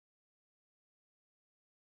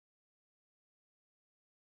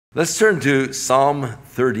Let's turn to Psalm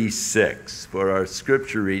 36 for our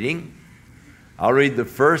scripture reading. I'll read the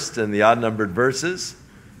first and the odd-numbered verses.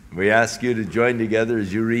 We ask you to join together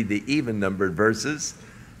as you read the even-numbered verses.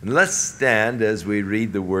 And let's stand as we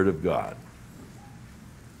read the Word of God.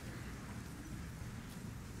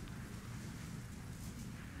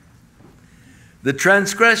 The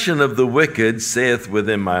transgression of the wicked saith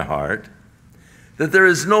within my heart, that there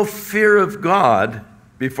is no fear of God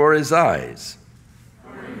before his eyes.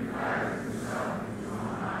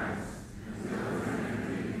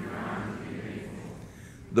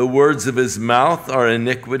 The words of his mouth are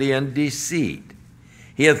iniquity and deceit.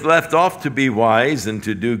 He hath left off to be wise and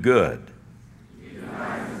to do good.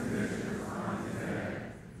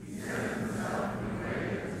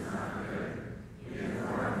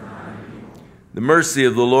 The mercy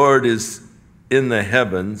of the Lord is in the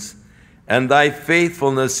heavens, and thy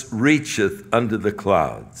faithfulness reacheth unto the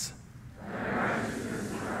clouds.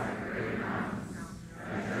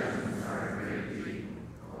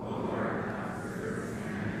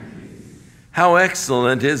 How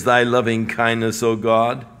excellent is thy loving kindness, O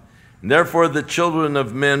God! And therefore the children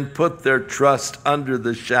of men put their trust under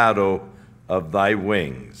the shadow of thy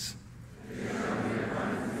wings.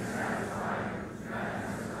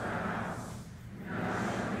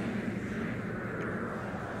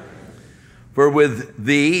 For with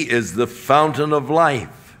thee is the fountain of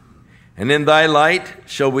life, and in thy light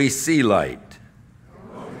shall we see light.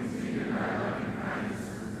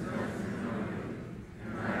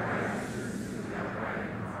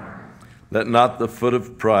 Let not the foot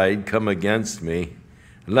of pride come against me,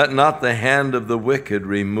 and let not the hand of the wicked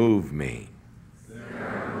remove me.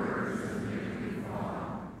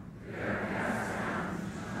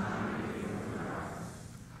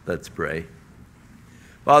 Let's pray.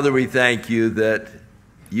 Father, we thank you that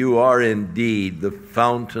you are indeed the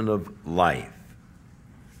fountain of life,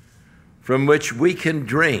 from which we can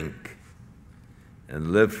drink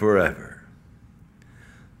and live forever.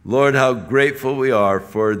 Lord, how grateful we are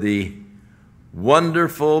for the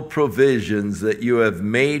wonderful provisions that you have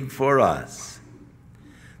made for us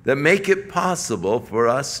that make it possible for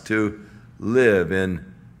us to live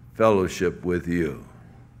in fellowship with you.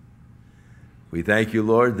 We thank you,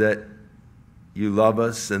 Lord, that you love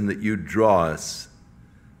us and that you draw us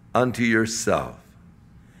unto yourself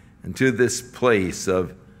and to this place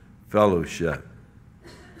of fellowship.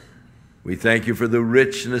 We thank you for the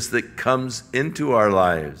richness that comes into our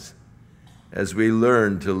lives as we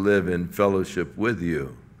learn to live in fellowship with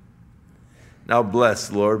you. Now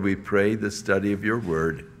bless, Lord, we pray, the study of your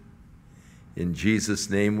word. In Jesus'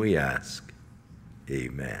 name we ask.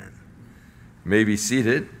 Amen. You may be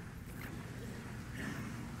seated.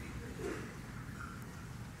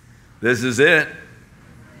 This is it.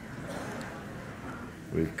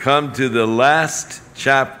 We've come to the last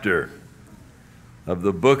chapter of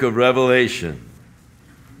the book of Revelation,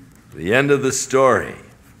 the end of the story.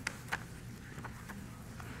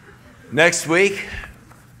 Next week,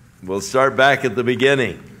 we'll start back at the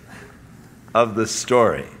beginning of the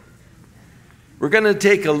story. We're going to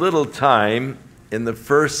take a little time in the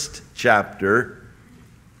first chapter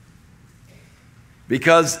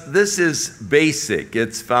because this is basic,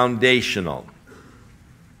 it's foundational.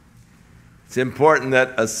 It's important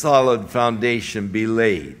that a solid foundation be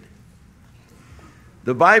laid.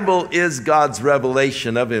 The Bible is God's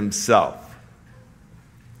revelation of himself,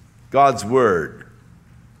 God's word,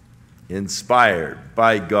 inspired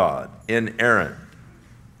by God, inerrant.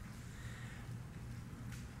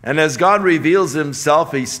 And as God reveals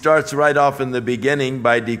himself, he starts right off in the beginning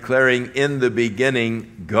by declaring, in the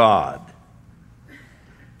beginning, God.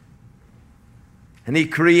 And he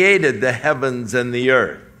created the heavens and the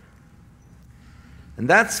earth. And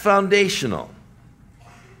that's foundational.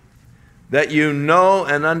 That you know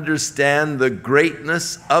and understand the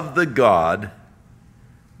greatness of the God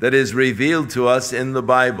that is revealed to us in the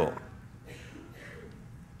Bible.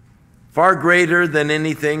 Far greater than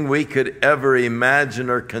anything we could ever imagine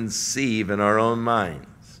or conceive in our own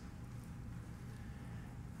minds.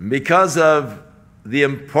 Because of the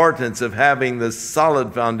importance of having this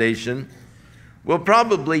solid foundation, we'll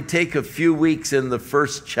probably take a few weeks in the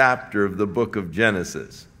first chapter of the book of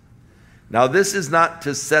Genesis. Now, this is not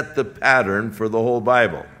to set the pattern for the whole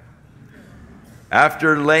Bible.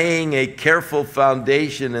 After laying a careful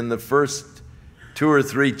foundation in the first 2 or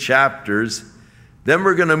 3 chapters, then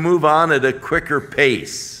we're going to move on at a quicker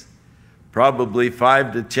pace, probably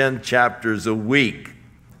 5 to 10 chapters a week,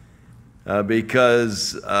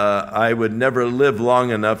 because I would never live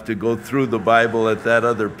long enough to go through the Bible at that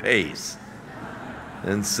other pace.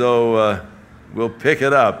 And so we'll pick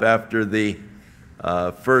it up after the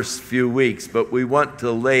first few weeks, but we want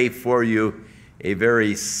to lay for you a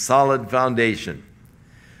very solid foundation.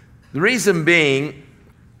 The reason being,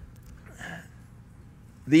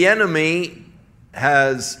 the enemy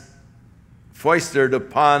has foisted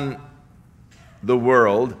upon the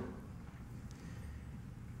world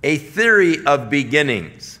a theory of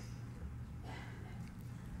beginnings,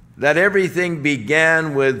 that everything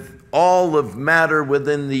began with all of matter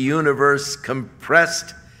within the universe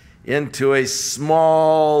compressed into a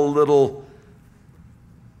small little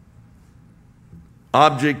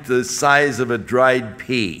object the size of a dried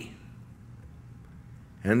pea,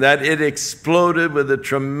 and that it exploded with a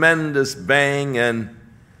tremendous bang, and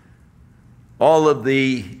all of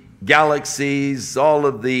the galaxies, all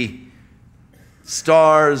of the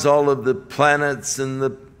stars, all of the planets and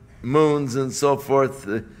the moons and so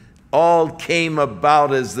forth, all came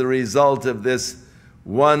about as the result of this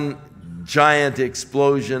one giant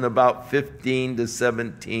explosion about 15 to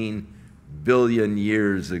 17 billion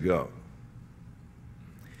years ago.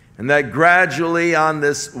 And that gradually on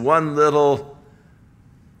this one little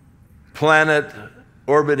planet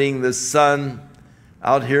orbiting the sun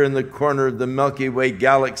out here in the corner of the Milky Way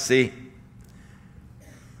galaxy,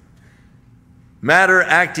 matter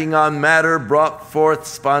acting on matter brought forth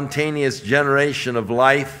spontaneous generation of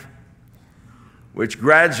life, which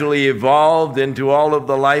gradually evolved into all of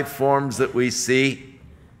the life forms that we see.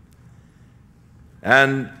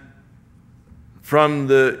 And from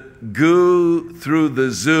the goo through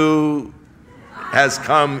the zoo has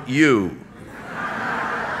come you.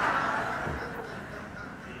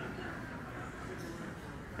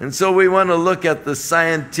 And so we want to look at the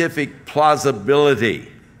scientific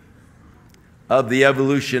plausibility of the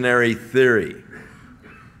evolutionary theory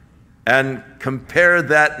and compare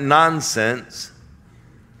that nonsense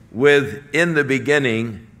with, in the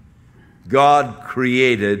beginning, God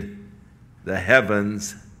created the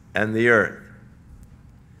heavens and the earth.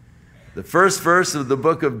 The first verse of the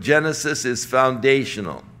book of Genesis is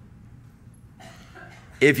foundational.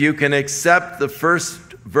 If you can accept the first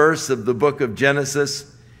verse of the book of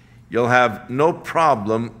Genesis, you'll have no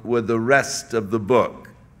problem with the rest of the book.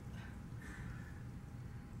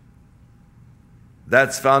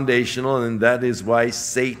 That's foundational, and that is why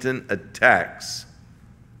Satan attacks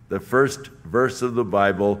the first verse of the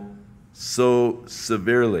Bible so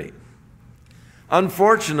severely.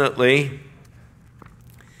 Unfortunately,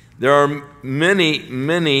 there are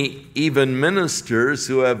many even ministers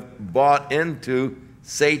who have bought into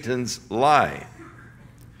Satan's lie.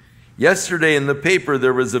 Yesterday in the paper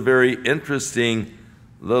there was a very interesting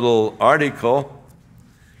little article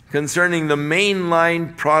concerning the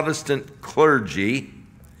mainline Protestant clergy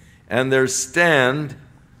and their stand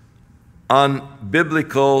on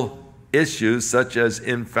biblical issues such as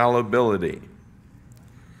infallibility.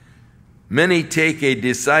 Many take a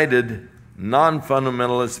decided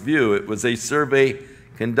non-fundamentalist view. It was a survey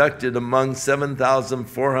conducted among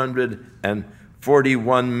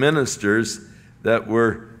 7,441 ministers that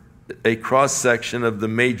were a cross-section of the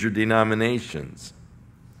major denominations.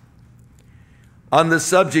 On the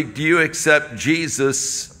subject, do you accept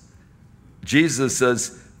Jesus'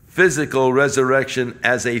 physical resurrection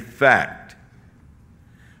as a fact?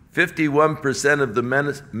 51% of the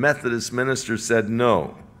Methodist ministers said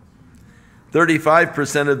no.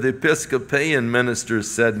 35% of the Episcopalian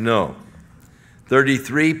ministers said no.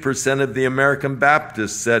 33% of the American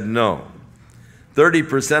Baptists said no.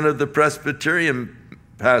 30% of the Presbyterian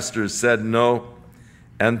pastors said no.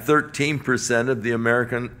 And 13% of the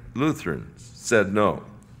American Lutherans said no.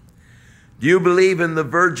 Do you believe in the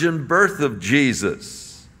virgin birth of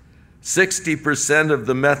Jesus? 60% of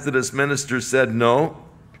the Methodist ministers said no.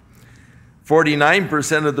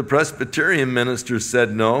 49% of the Presbyterian ministers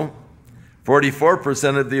said no.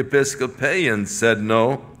 44% of the Episcopalians said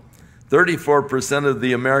no. 34% of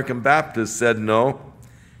the American Baptists said no.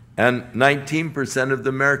 And 19% of the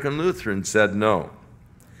American Lutherans said no.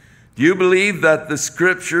 Do you believe that the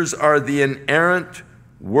Scriptures are the inerrant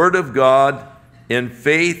Word of God in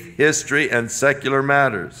faith, history, and secular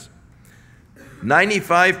matters?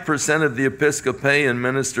 95% of the Episcopalian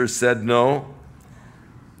ministers said no.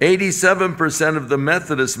 87% of the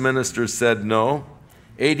Methodist ministers said no.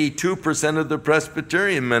 82% of the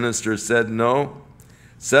Presbyterian ministers said no.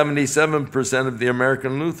 77% of the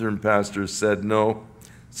American Lutheran pastors said no.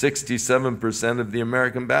 67% of the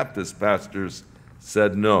American Baptist pastors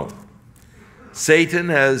said no. Satan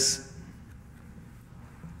has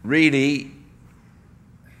really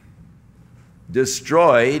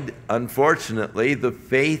destroyed, unfortunately, the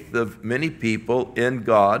faith of many people in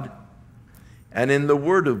God and in the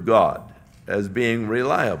Word of God as being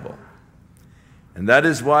reliable. And that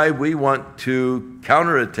is why we want to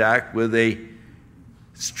counterattack with a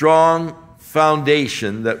strong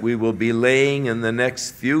foundation that we will be laying in the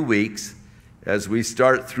next few weeks as we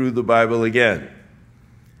start through the Bible again.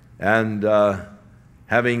 And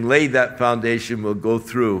having laid that foundation, we'll go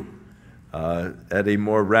through at a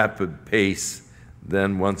more rapid pace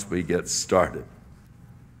than once we get started.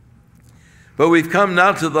 But we've come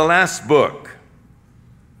now to the last book,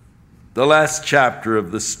 the last chapter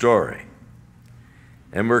of the story.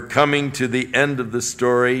 And we're coming to the end of the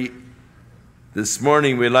story. This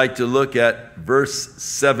morning we'd like to look at verse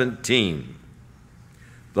 17,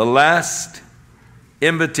 the last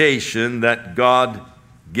invitation that God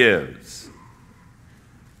gives.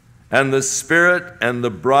 And the Spirit and the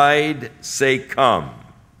bride say, "Come."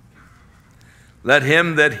 Let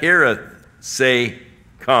him that heareth say,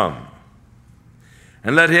 "Come."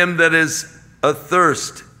 And let him that is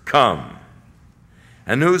athirst come.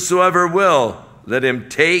 And whosoever will, let him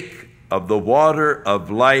take of the water of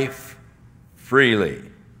life freely.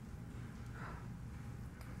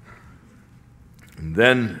 And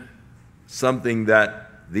then something that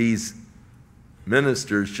these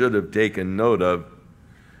ministers should have taken note of: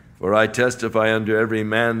 for I testify unto every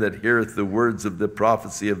man that heareth the words of the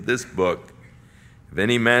prophecy of this book, if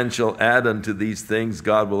any man shall add unto these things,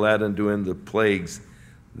 God will add unto him the plagues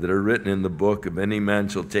that are written in the book. If any man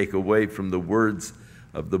shall take away from the words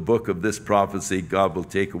of the book of this prophecy, God will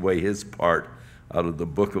take away his part out of the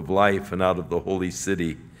book of life and out of the holy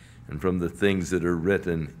city and from the things that are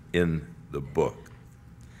written in the book.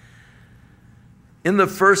 In the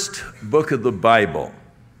first book of the Bible,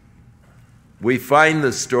 we find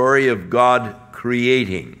the story of God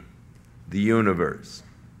creating the universe,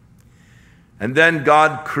 and then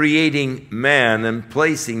God creating man and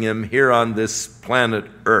placing him here on this planet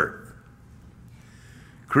Earth.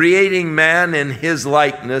 Creating man in his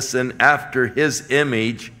likeness and after his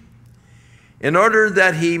image in order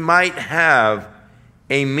that he might have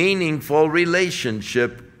a meaningful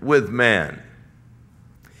relationship with man,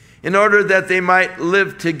 in order that they might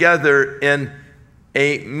live together in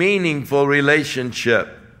a meaningful relationship,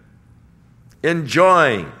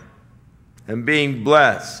 enjoying and being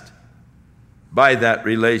blessed by that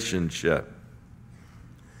relationship.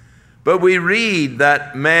 But we read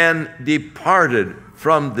that man departed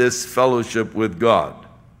from this fellowship with God.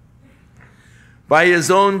 By his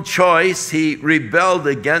own choice, he rebelled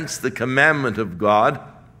against the commandment of God,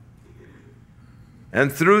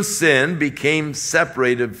 and through sin became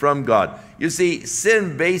separated from God. You see,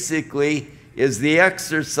 sin basically is the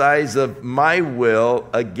exercise of my will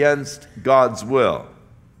against God's will.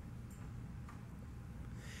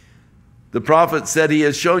 The prophet said, "He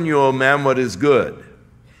has shown you, O man, what is good.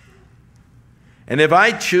 And if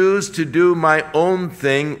I choose to do my own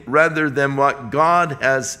thing rather than what God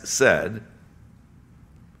has said,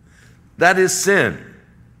 that is sin."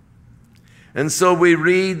 And so we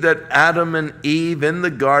read that Adam and Eve in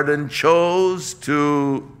the garden chose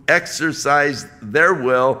to exercise their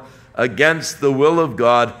will against the will of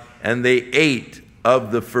God, and they ate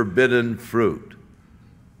of the forbidden fruit.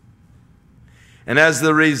 And as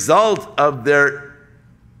the result of their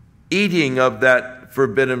eating of that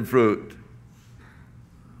forbidden fruit,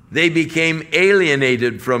 they became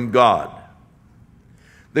alienated from God.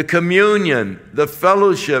 The communion, the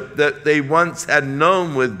fellowship that they once had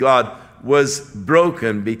known with God was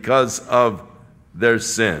broken because of their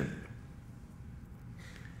sin.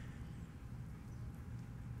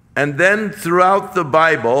 And then throughout the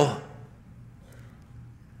Bible,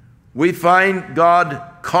 we find God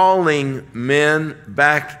calling men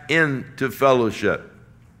back into fellowship.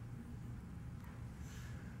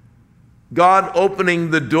 God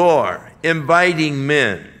opening the door, inviting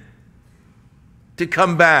men to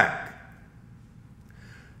come back,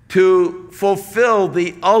 to fulfill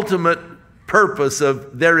the ultimate purpose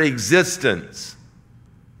of their existence.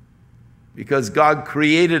 Because God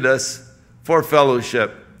created us for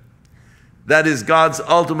fellowship. That is God's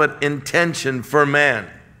ultimate intention for man.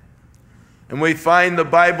 And we find the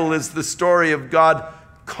Bible is the story of God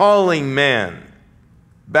calling man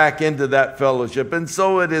back into that fellowship. And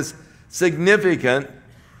so it is significant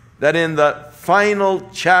that in the final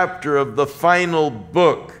chapter of the final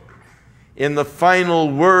book, in the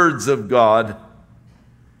final words of God,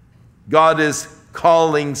 God is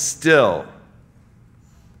calling still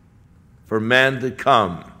for man to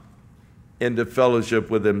come into fellowship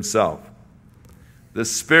with himself. The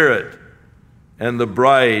Spirit and the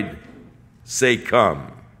bride say,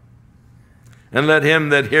 "Come." And let him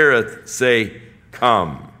that heareth say,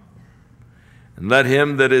 "Come." And let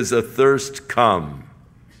him that is athirst come.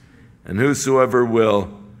 And whosoever will,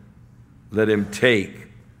 let him take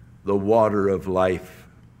the water of life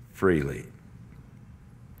freely.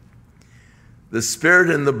 The Spirit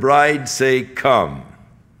and the bride say, "Come."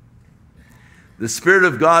 The Spirit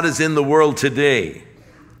of God is in the world today,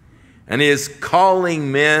 and He is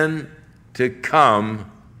calling men to come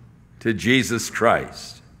to Jesus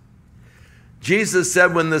Christ. Jesus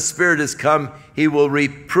said when the Spirit has come, He will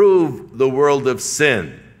reprove the world of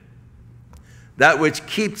sin, that which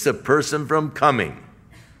keeps a person from coming.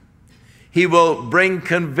 He will bring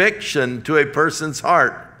conviction to a person's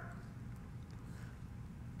heart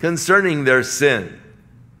concerning their sin.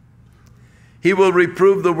 He will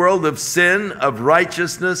reprove the world of sin, of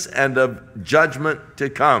righteousness, and of judgment to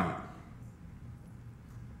come.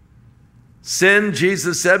 Sin,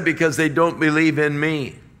 Jesus said, because they don't believe in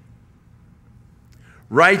me.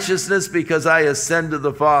 Righteousness, because I ascend to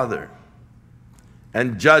the Father.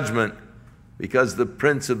 And judgment, because the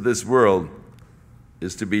prince of this world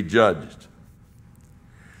is to be judged.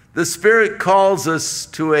 The Spirit calls us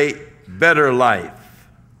to a better life,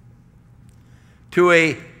 to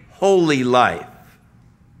a holy life,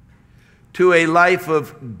 to a life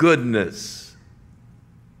of goodness,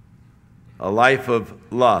 a life of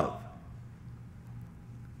love.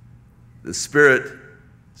 The Spirit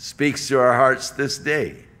speaks to our hearts this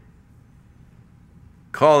day,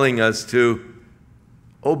 calling us to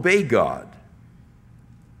obey God,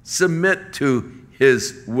 submit to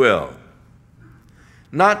His will,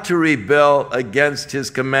 not to rebel against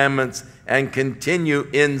His commandments and continue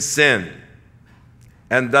in sin,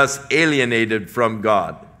 and thus alienated from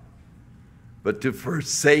God, but to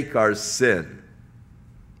forsake our sin,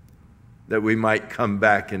 that we might come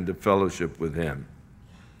back into fellowship with Him.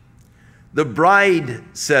 The bride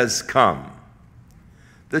says, "Come."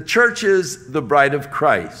 The church is the bride of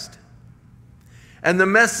Christ. And the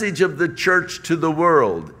message of the church to the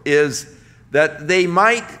world is that they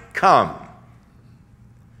might come.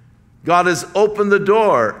 God has opened the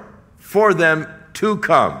door for them to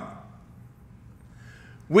come.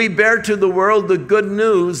 We bear to the world the good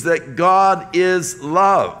news that God is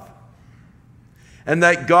love, and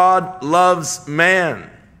that God loves man,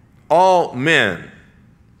 all men.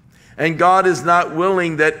 And God is not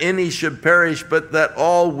willing that any should perish, but that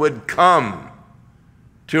all would come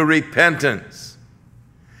to repentance.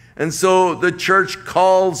 And so the church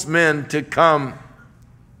calls men to come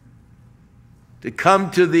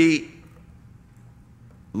to the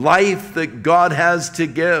life that God has to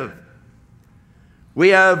give. We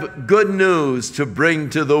have good news to bring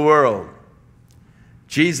to the world.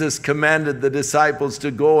 Jesus commanded the disciples to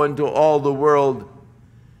go into all the world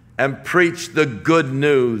and preach the good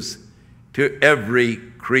news to every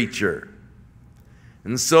creature.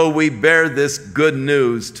 And so we bear this good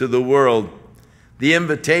news to the world, the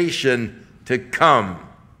invitation to come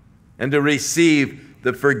and to receive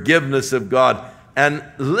the forgiveness of God and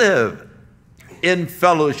live in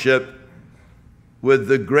fellowship with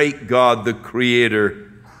the great God, the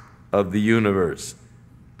creator of the universe.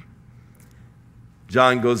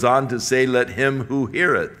 John goes on to say, "Let him who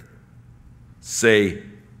heareth say,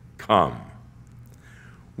 Come."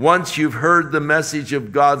 Once you've heard the message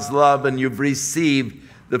of God's love and you've received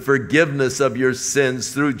the forgiveness of your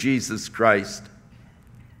sins through Jesus Christ,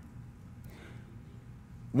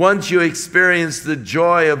 once you experience the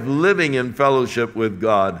joy of living in fellowship with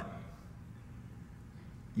God,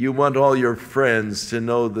 you want all your friends to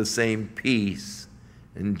know the same peace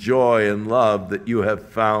and joy and love that you have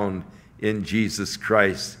found in Jesus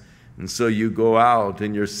Christ. And so you go out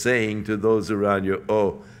and you're saying to those around you,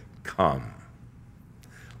 "Oh, come."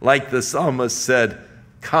 Like the psalmist said,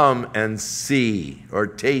 "Come and see," or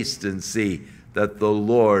taste and see that the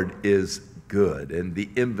Lord is good. And the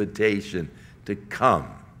invitation to come.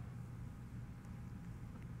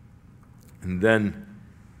 And then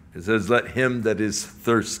it says, "Let him that is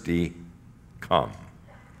thirsty come."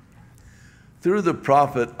 Through the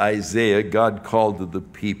prophet Isaiah, God called to the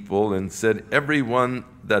people and said, "Everyone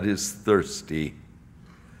that is thirsty,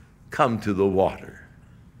 come to the water.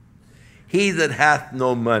 He that hath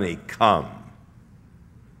no money, come,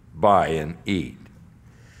 buy and eat."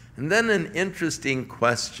 And then an interesting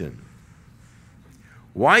question.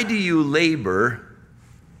 Why do you labor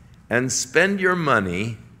and spend your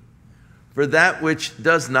money for that which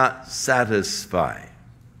does not satisfy?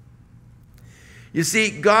 You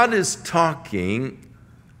see, God is talking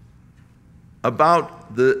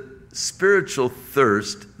about the spiritual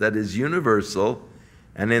thirst that is universal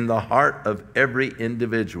and in the heart of every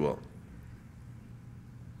individual.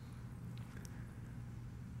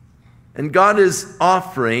 And God is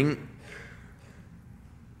offering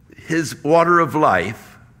His water of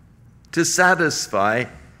life to satisfy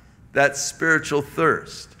that spiritual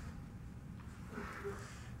thirst.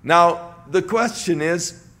 Now, the question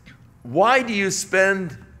is, why do you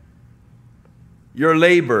spend your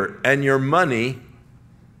labor and your money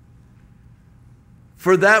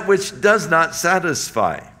for that which does not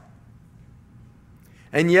satisfy?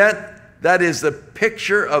 And yet, that is a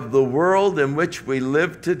picture of the world in which we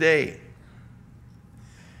live today.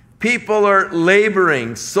 People are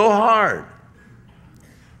laboring so hard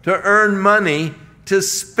to earn money to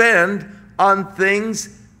spend on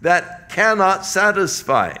things that cannot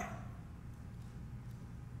satisfy.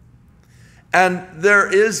 And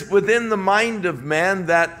there is within the mind of man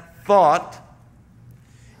that thought,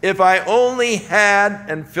 if I only had,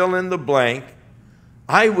 and fill in the blank,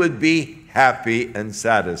 I would be happy and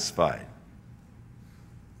satisfied.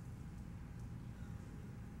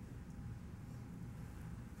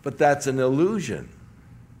 But that's an illusion.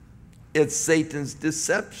 It's Satan's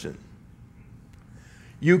deception.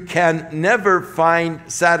 You can never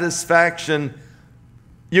find satisfaction.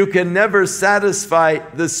 You can never satisfy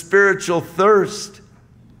the spiritual thirst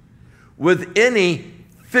with any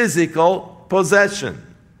physical possession.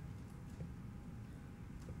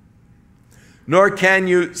 Nor can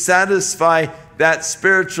you satisfy that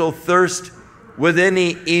spiritual thirst with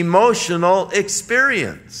any emotional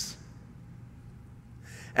experience.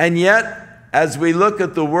 And yet, as we look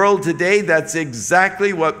at the world today, that's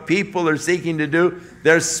exactly what people are seeking to do.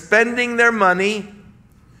 They're spending their money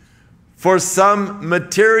for some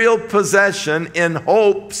material possession in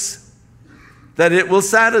hopes that it will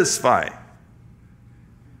satisfy.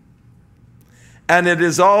 And it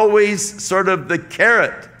is always sort of the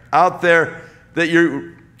carrot out there that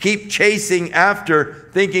you keep chasing after,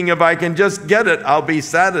 thinking if I can just get it, I'll be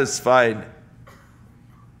satisfied.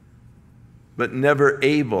 But never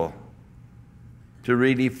able to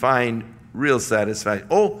really find real satisfaction.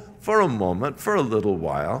 Oh, for a moment, for a little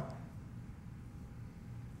while,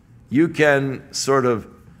 you can sort of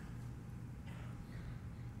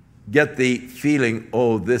get the feeling,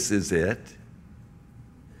 oh, this is it.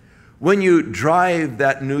 When you drive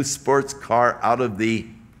that new sports car out of the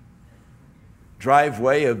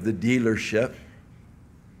driveway of the dealership,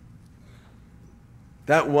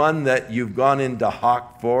 that one that you've gone into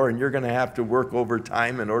hock for, and you're going to have to work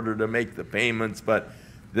overtime in order to make the payments, but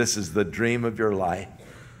this is the dream of your life.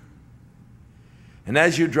 And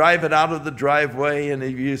as you drive it out of the driveway, and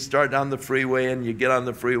if you start down the freeway and you get on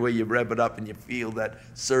the freeway, you rev it up and you feel that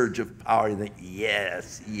surge of power. You think,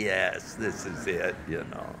 yes, yes, this is it, you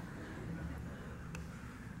know.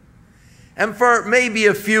 And for maybe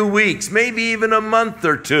a few weeks, maybe even a month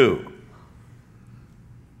or two,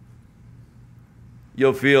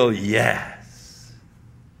 you'll feel, yes,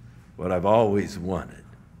 what I've always wanted.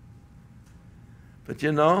 But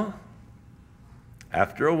you know,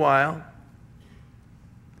 after a while,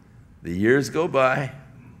 the years go by,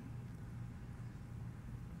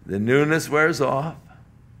 the newness wears off,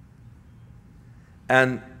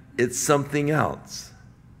 and it's something else.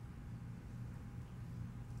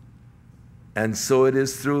 And so it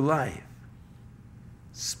is through life,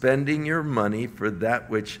 spending your money for that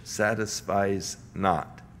which satisfies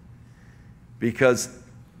not. Because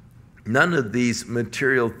none of these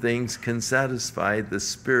material things can satisfy the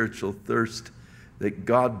spiritual thirst that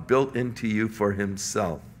God built into you for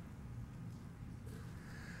himself.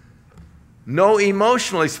 No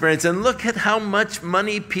emotional experience. And look at how much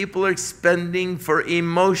money people are spending for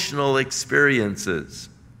emotional experiences.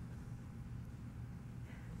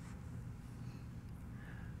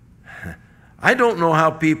 I don't know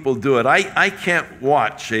how people do it. I can't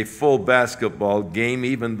watch a full basketball game,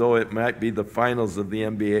 even though it might be the finals of the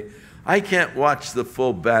NBA. I can't watch the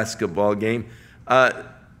full basketball game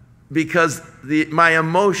because my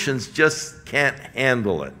emotions just can't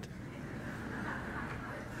handle it.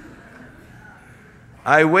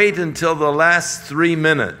 I wait until the last 3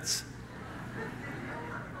 minutes.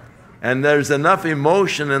 And there's enough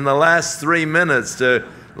emotion in the last 3 minutes to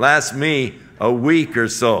last me a week or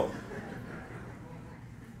so.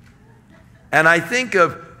 And I think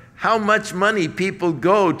of how much money people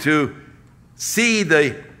go to see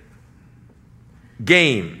the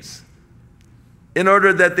games in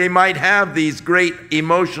order that they might have these great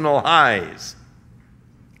emotional highs,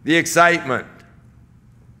 the excitement.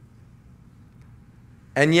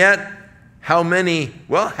 And yet, how many,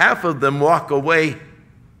 well, half of them walk away,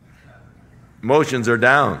 emotions are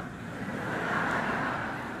down.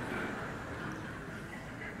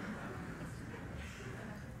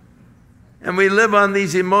 And we live on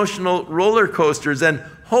these emotional roller coasters and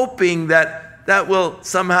hoping that that will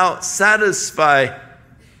somehow satisfy.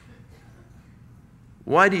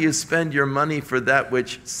 Why do you spend your money for that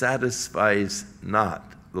which satisfies not?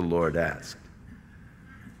 The Lord asked.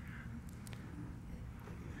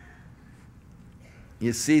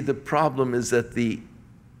 You see, the problem is that the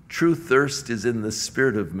true thirst is in the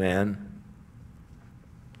spirit of man,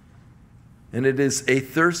 and it is a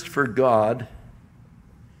thirst for God,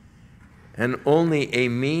 and only a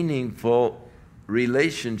meaningful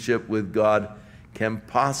relationship with God can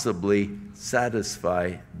possibly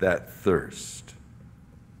satisfy that thirst.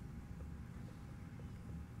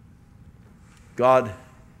 God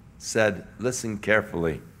said, listen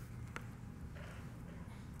carefully.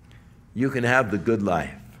 You can have the good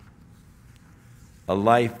life, a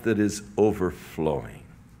life that is overflowing.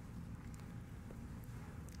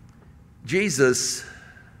 Jesus,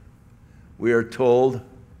 we are told,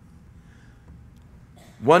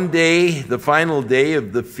 one day, the final day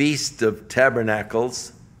of the Feast of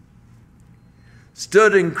Tabernacles,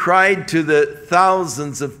 stood and cried to the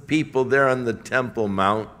thousands of people there on the Temple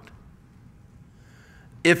Mount,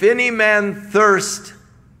 "If any man thirst,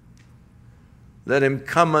 let him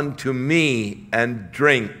come unto me and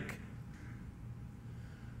drink.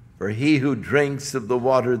 For he who drinks of the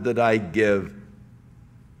water that I give,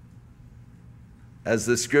 as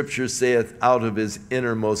the scripture saith, out of his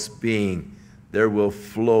innermost being there will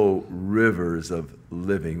flow rivers of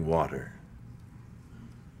living water."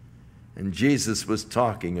 And Jesus was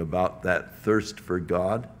talking about that thirst for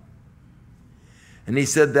God. And he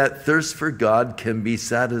said that thirst for God can be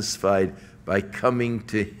satisfied by coming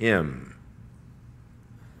to him.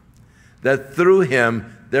 That through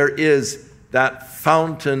him there is that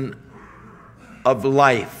fountain of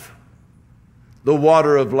life, the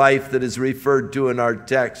water of life that is referred to in our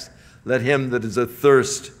text. Let him that is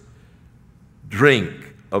athirst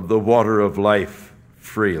drink of the water of life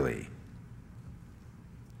freely.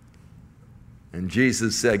 And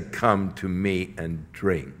Jesus said, "Come to me and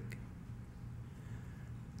drink."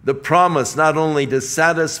 The promise not only to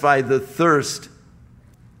satisfy the thirst,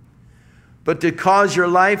 but to cause your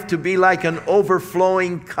life to be like an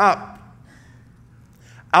overflowing cup.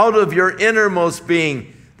 Out of your innermost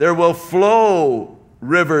being, there will flow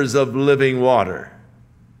rivers of living water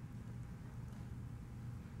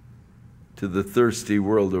to the thirsty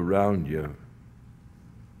world around you.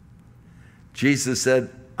 Jesus said,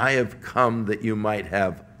 "I have come that you might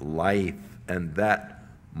have life, and that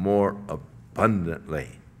more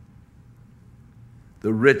abundantly."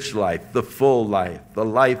 The rich life, the full life, the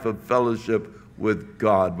life of fellowship with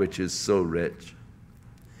God, which is so rich.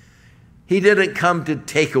 He didn't come to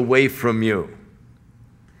take away from you.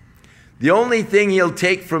 The only thing he'll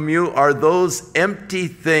take from you are those empty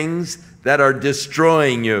things that are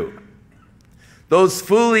destroying you. Those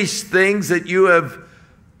foolish things that you have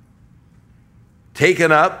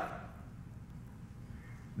taken up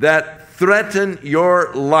that threaten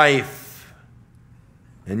your life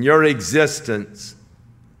and your existence.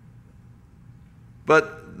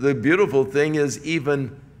 But the beautiful thing is,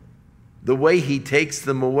 even the way he takes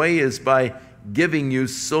them away is by giving you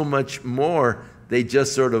so much more, they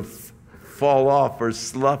just sort of fall off or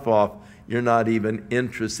slough off. You're not even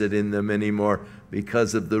interested in them anymore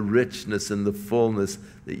because of the richness and the fullness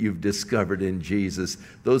that you've discovered in Jesus.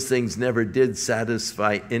 Those things never did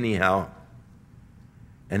satisfy anyhow.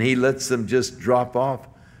 And he lets them just drop off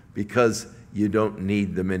because you don't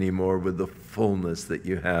need them anymore with the fullness that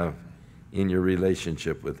you have in your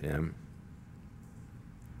relationship with him.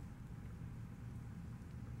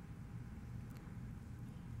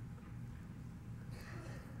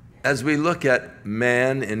 As we look at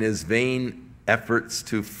man in his vain efforts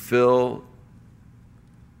to fill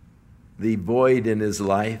the void in his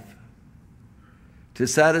life, to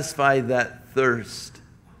satisfy that thirst,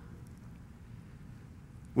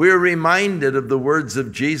 we are reminded of the words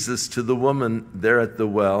of Jesus to the woman there at the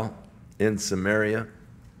well in Samaria,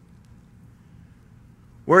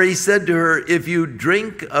 where he said to her, "If you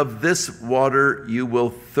drink of this water, you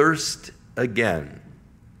will thirst again."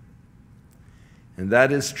 And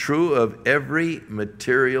that is true of every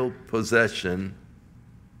material possession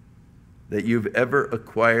that you've ever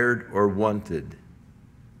acquired or wanted.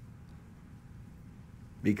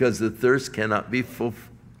 Because the thirst cannot be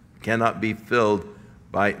filled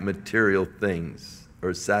by material things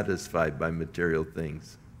or satisfied by material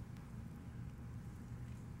things.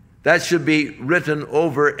 That should be written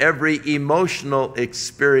over every emotional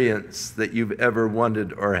experience that you've ever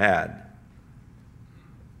wanted or had.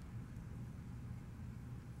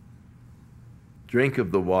 Drink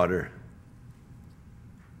of the water,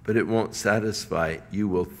 but it won't satisfy. You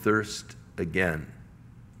will thirst again.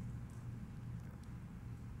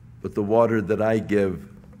 But the water that I give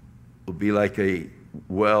will be like a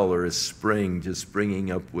well or a spring just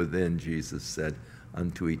springing up within, Jesus said,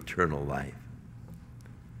 unto eternal life.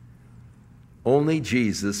 Only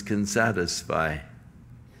Jesus can satisfy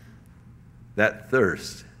that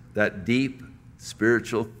thirst, that deep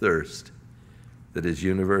spiritual thirst that is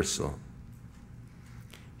universal.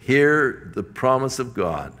 Hear the promise of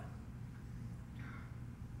God.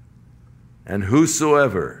 And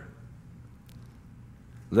whosoever,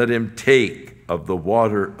 let him take of the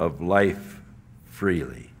water of life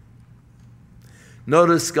freely.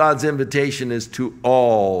 Notice God's invitation is to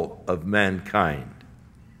all of mankind.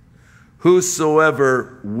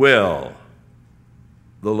 Whosoever will,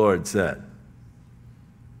 the Lord said.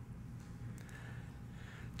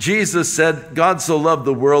 Jesus said, God so loved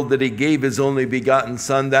the world that he gave his only begotten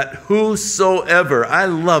Son, that whosoever, I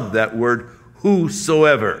love that word,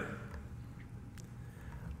 whosoever.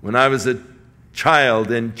 When I was a child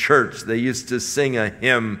in church, they used to sing a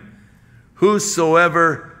hymn,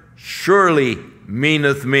 whosoever surely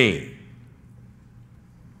meaneth me.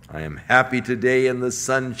 I am happy today and the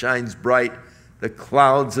sun shines bright. The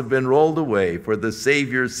clouds have been rolled away, for the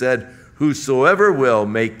Savior said, whosoever will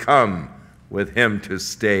may come with him to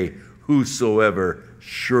stay. Whosoever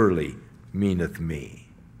surely meaneth me.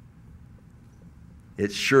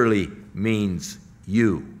 It surely means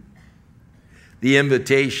you. The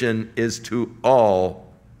invitation is to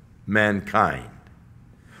all mankind.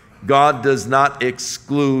 God does not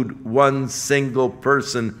exclude one single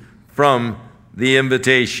person from the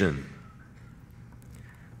invitation.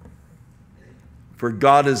 For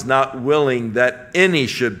God is not willing that any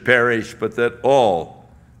should perish, but that all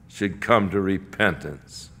should come to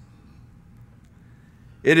repentance.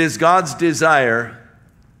 It is God's desire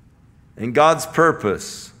and God's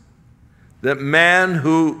purpose that man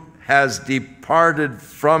who has departed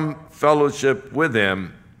from fellowship with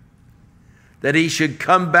him, that he should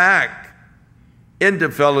come back into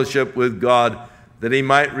fellowship with God, that he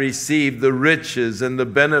might receive the riches and the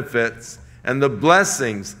benefits and the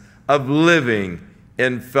blessings of living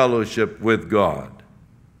in fellowship with God.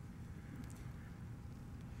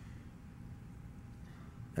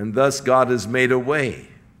 And thus God has made a way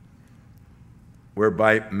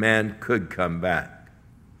whereby man could come back.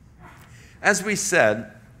 As we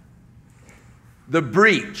said, the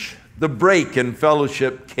break in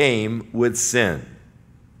fellowship came with sin.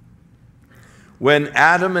 When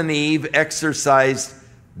Adam and Eve exercised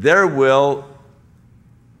their will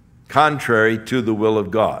contrary to the will of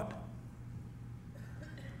God.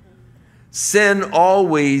 Sin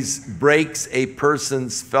always breaks a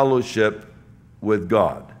person's fellowship with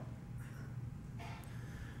God.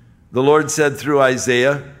 The Lord said through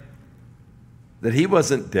Isaiah that he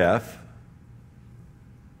wasn't deaf,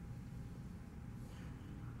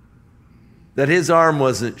 that his arm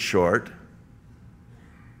wasn't short.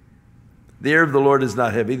 The ear of the Lord is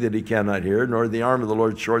not heavy that he cannot hear, nor the arm of the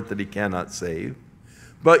Lord short that he cannot save.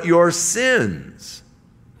 But your sins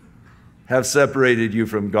have separated you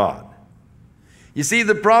from God. You see,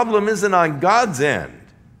 the problem isn't on God's end.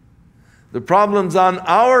 The problem's on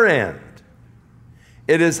our end.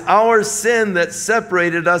 It is our sin that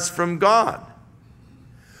separated us from God.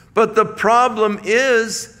 But the problem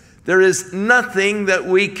is, there is nothing that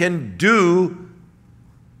we can do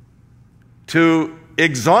to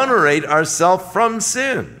exonerate ourselves from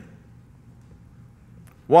sin.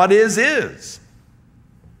 What is.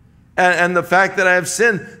 And the fact that I have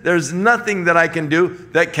sinned, there's nothing that I can do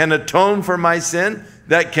that can atone for my sin,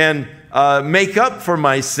 that can make up for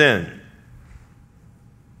my sin,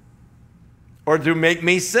 or to make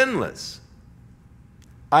me sinless.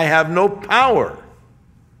 I have no power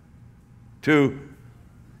to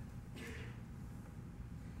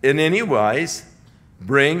in any wise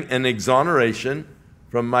bring an exoneration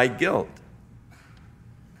from my guilt.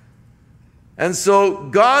 And so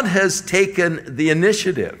God has taken the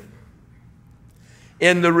initiative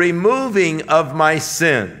in the removing of my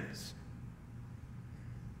sins,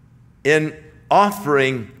 in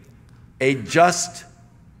offering a just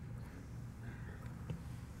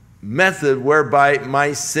method whereby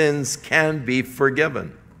my sins can be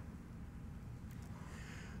forgiven.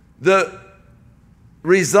 The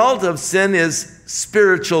result of sin is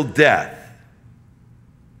spiritual death,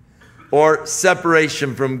 or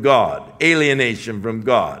separation from God, alienation from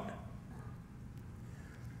God.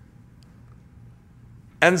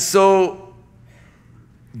 And so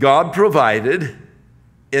God provided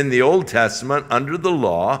in the Old Testament under the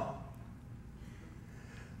law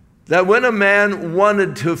that when a man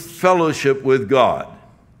wanted to fellowship with God,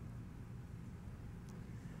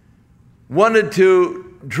 wanted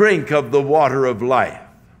to drink of the water of life,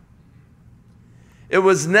 it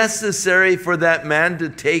was necessary for that man to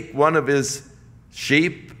take one of his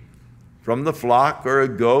sheep from the flock, or a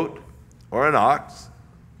goat, or an ox,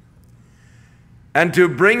 and to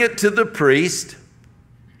bring it to the priest,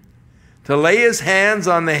 to lay his hands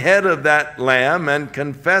on the head of that lamb and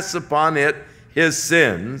confess upon it his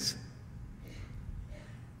sins,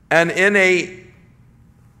 and in a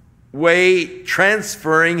way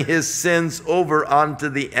transferring his sins over onto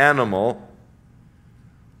the animal,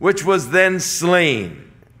 which was then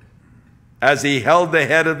slain. As he held the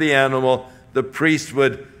head of the animal, the priest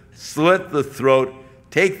would slit the throat,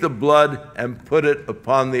 take the blood, and put it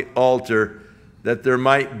upon the altar, that there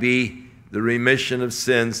might be the remission of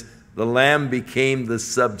sins. The lamb became the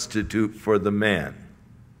substitute for the man,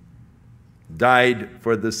 died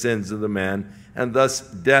for the sins of the man, and thus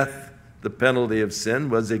death, the penalty of sin,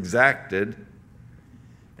 was exacted,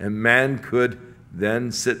 and man could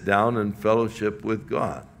then sit down and fellowship with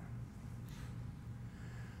God.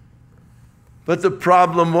 But the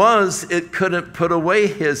problem was, it couldn't put away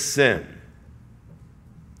his sin.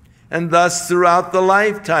 And thus, throughout the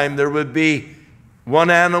lifetime, there would be one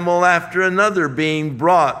animal after another being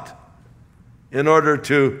brought in order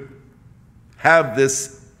to have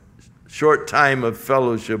this short time of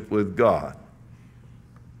fellowship with God.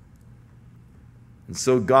 And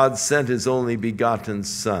so God sent his only begotten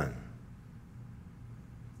Son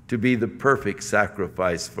to be the perfect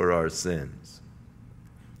sacrifice for our sins.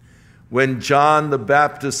 When John the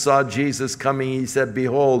Baptist saw Jesus coming, he said,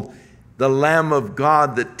 "Behold, the Lamb of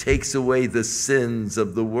God that takes away the sins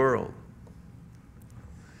of the world."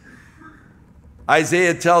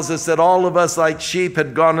 Isaiah tells us that all of us like sheep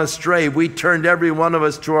had gone astray. We turned every one of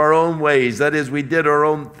us to our own ways. That is, we did our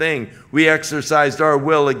own thing. We exercised our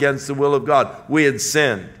will against the will of God. We had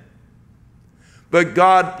sinned. But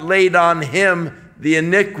God laid on him the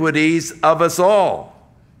iniquities of us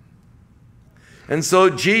all. And so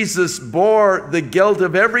Jesus bore the guilt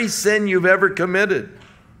of every sin you've ever committed.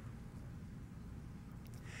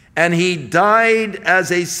 And he died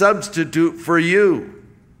as a substitute for you.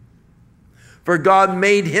 For God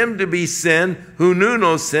made him to be sin who knew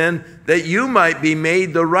no sin, that you might be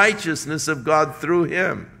made the righteousness of God through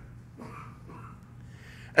him.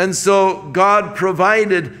 And so God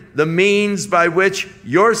provided the means by which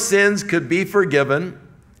your sins could be forgiven,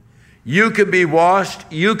 you could be washed,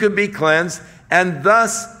 you could be cleansed, and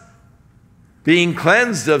thus, being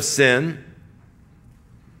cleansed of sin,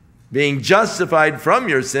 being justified from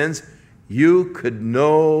your sins, you could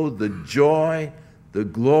know the joy, the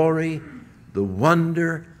glory, the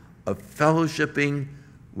wonder of fellowshipping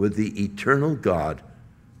with the eternal God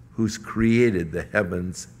who's created the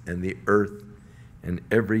heavens and the earth and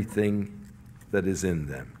everything that is in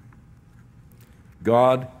them.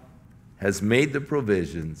 God has made the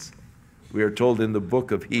provisions. We are told in the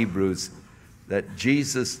book of Hebrews that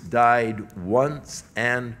Jesus died once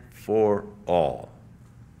and for all,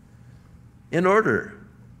 in order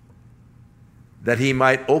that he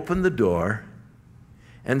might open the door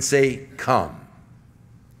and say, "Come.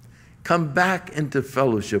 Come back into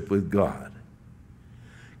fellowship with God.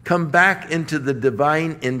 Come back into the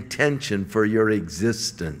divine intention for your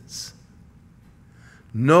existence.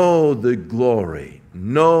 Know the glory,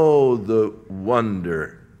 know the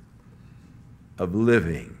wonder of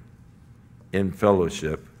living in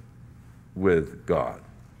fellowship with God."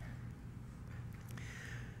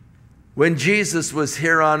 When Jesus was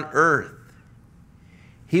here on earth,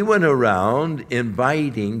 he went around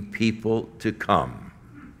inviting people to come.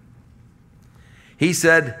 He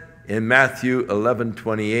said in Matthew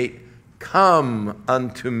 11:28, "Come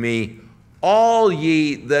unto me, all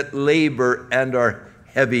ye that labor and are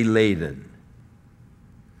heavy laden."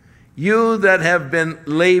 You that have been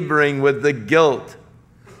laboring with the guilt,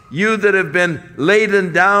 you that have been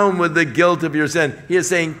laden down with the guilt of your sin, he is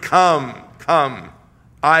saying, "Come, come,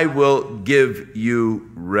 I will give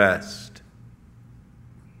you rest."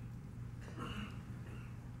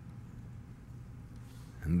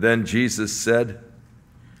 And then Jesus said,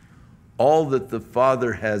 "All that the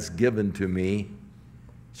Father has given to me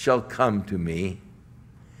shall come to me,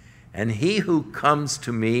 and he who comes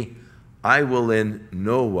to me I will in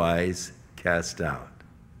no wise cast out."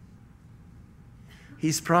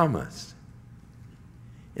 He's promised.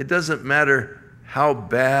 It doesn't matter how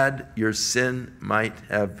bad your sin might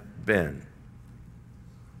have been,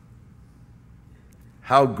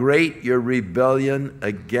 how great your rebellion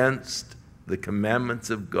against the commandments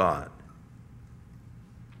of God.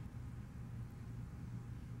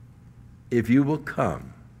 If you will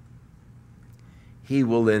come, he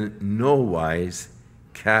will in no wise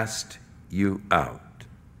cast you out.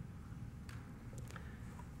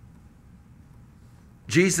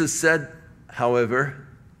 Jesus said, however,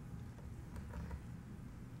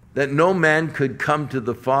 that no man could come to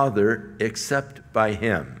the Father except by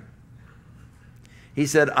him. He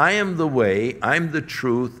said, "I am the way, I'm the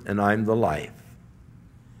truth, and I'm the life.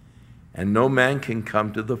 and no man can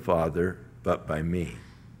come to the Father but by me.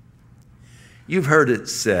 You've heard it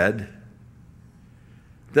said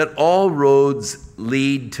that all roads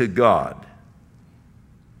lead to God.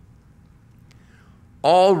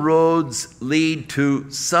 All roads lead to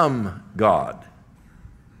some God,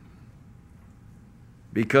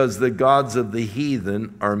 because the gods of the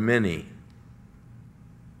heathen are many.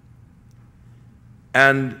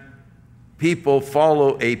 And people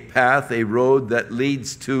follow a path, a road that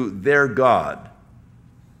leads to their God,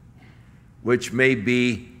 which may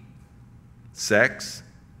be sex,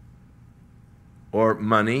 or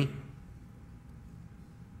money,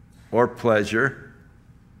 or pleasure.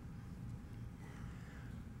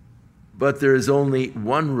 But there is only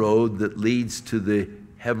one road that leads to the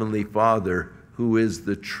Heavenly Father, who is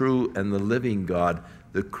the true and the living God,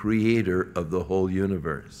 the creator of the whole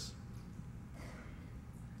universe.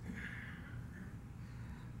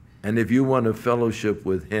 And if you want a fellowship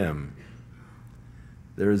with him,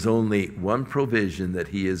 there is only one provision that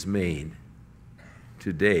he has made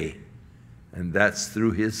today, and that's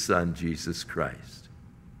through his Son, Jesus Christ.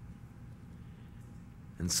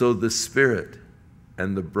 And so the Spirit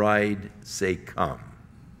and the bride say, "Come."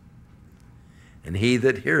 And he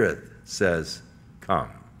that heareth says, "Come."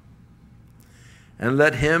 And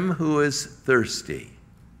let him who is thirsty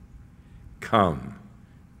come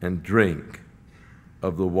and drink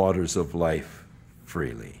of the waters of life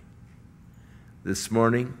freely. This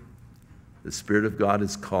morning, the Spirit of God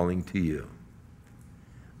is calling to you.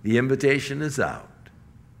 The invitation is out.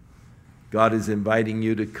 God is inviting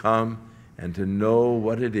you to come and to know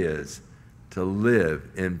what it is to live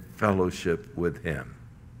in fellowship with him,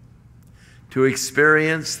 to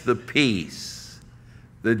experience the peace,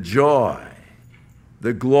 the joy,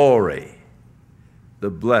 the glory, the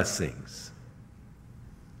blessings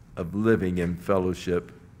of living in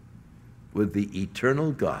fellowship with the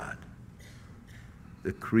eternal God,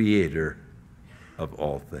 the creator of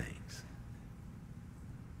all things.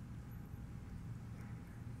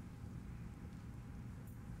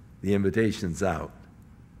 The invitation's out.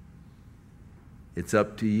 It's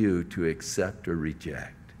up to you to accept or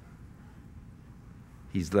reject.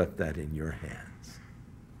 He's left that in your hands.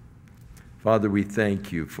 Father, we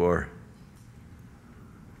thank you for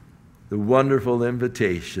the wonderful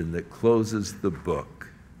invitation that closes the book,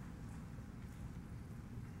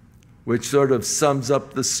 which sort of sums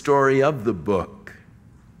up the story of the book.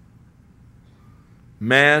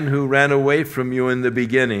 Man who ran away from you in the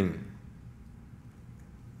beginning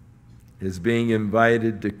is being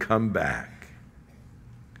invited to come back,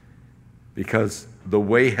 because the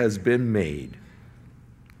way has been made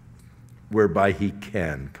whereby he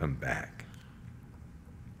can come back.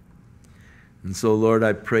 And so, Lord,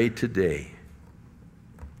 I pray today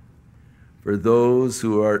for those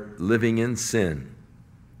who are living in sin,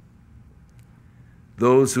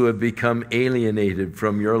 those who have become alienated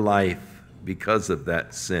from your life because of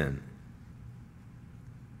that sin,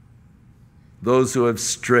 those who have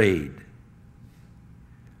strayed.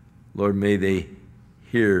 Lord, may they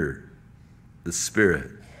hear the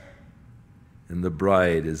Spirit and the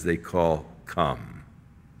bride as they call, "Come,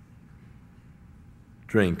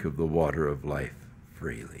 drink of the water of life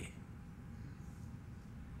freely."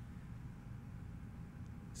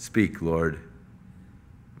 Speak, Lord,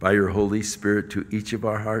 by your Holy Spirit to each of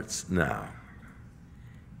our hearts now.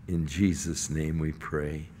 In Jesus' name we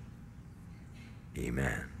pray.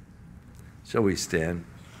 Amen. Shall we stand?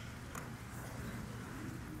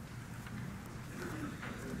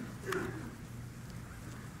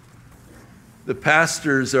 The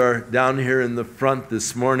pastors are down here in the front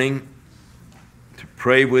this morning to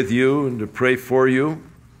pray with you and to pray for you.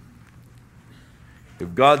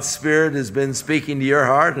 If God's Spirit has been speaking to your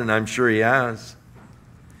heart, and I'm sure he has,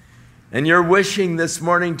 and you're wishing this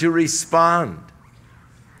morning to respond,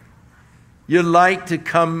 you'd like to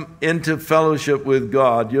come into fellowship with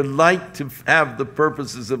God, you'd like to have the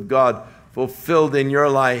purposes of God fulfilled in your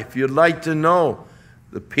life, you'd like to know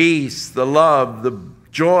the peace, the love, the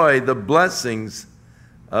joy, the blessings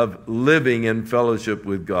of living in fellowship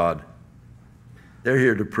with God, they're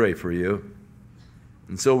here to pray for you.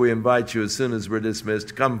 And so we invite you, as soon as we're dismissed,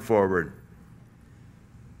 to come forward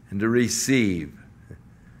and to receive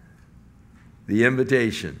the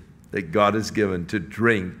invitation that God has given to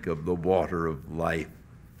drink of the water of life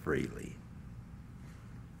freely.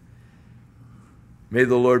 May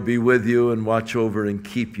the Lord be with you and watch over and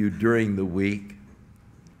keep you during the week.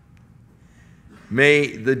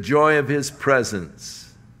 May the joy of his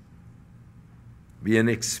presence be an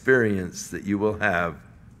experience that you will have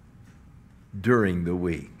during the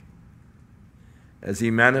week as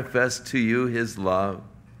he manifests to you his love,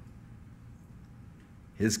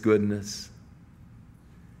 his goodness,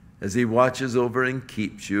 as he watches over and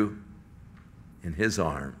keeps you in his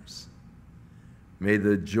arms. May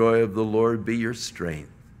the joy of the Lord be your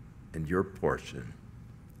strength and your portion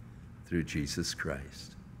through Jesus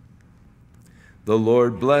Christ. The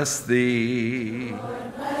Lord bless thee,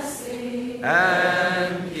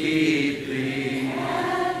 and keep